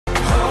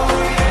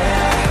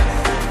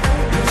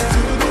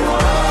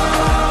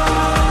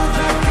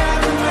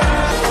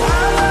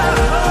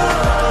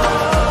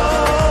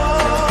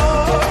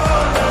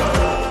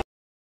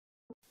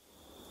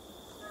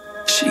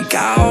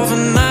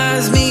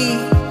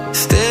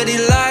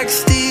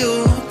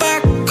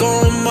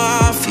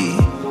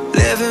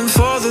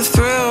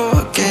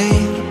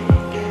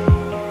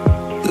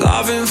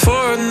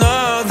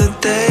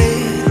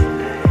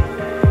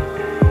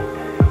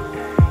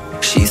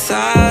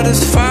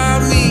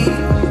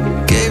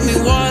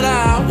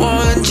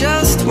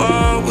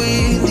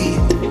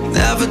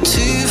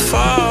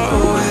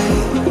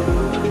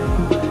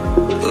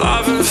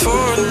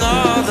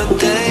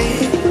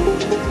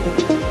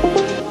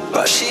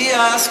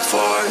asked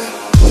for,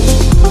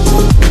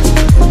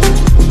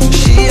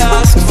 she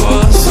asked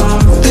for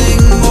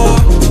something more.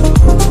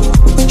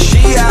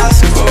 She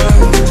asked for,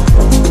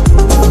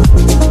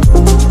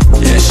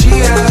 yeah, she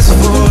asked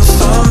for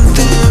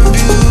something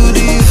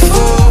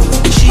beautiful.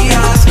 She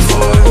asked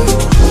for,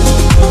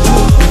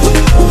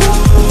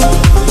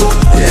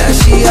 yeah,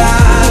 she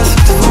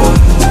asked for,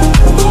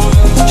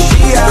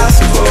 she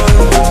asked for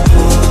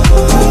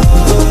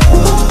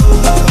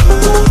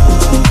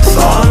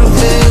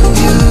something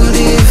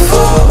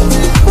beautiful.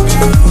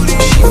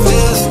 She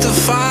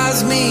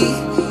mystifies me,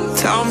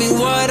 tell me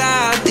what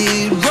I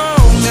did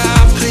wrong, I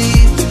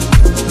plead.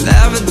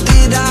 Never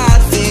did I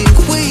think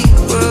we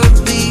would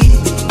be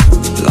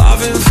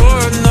loving for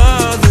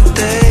another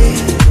day.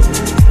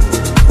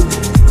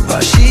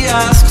 But she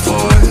asked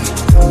for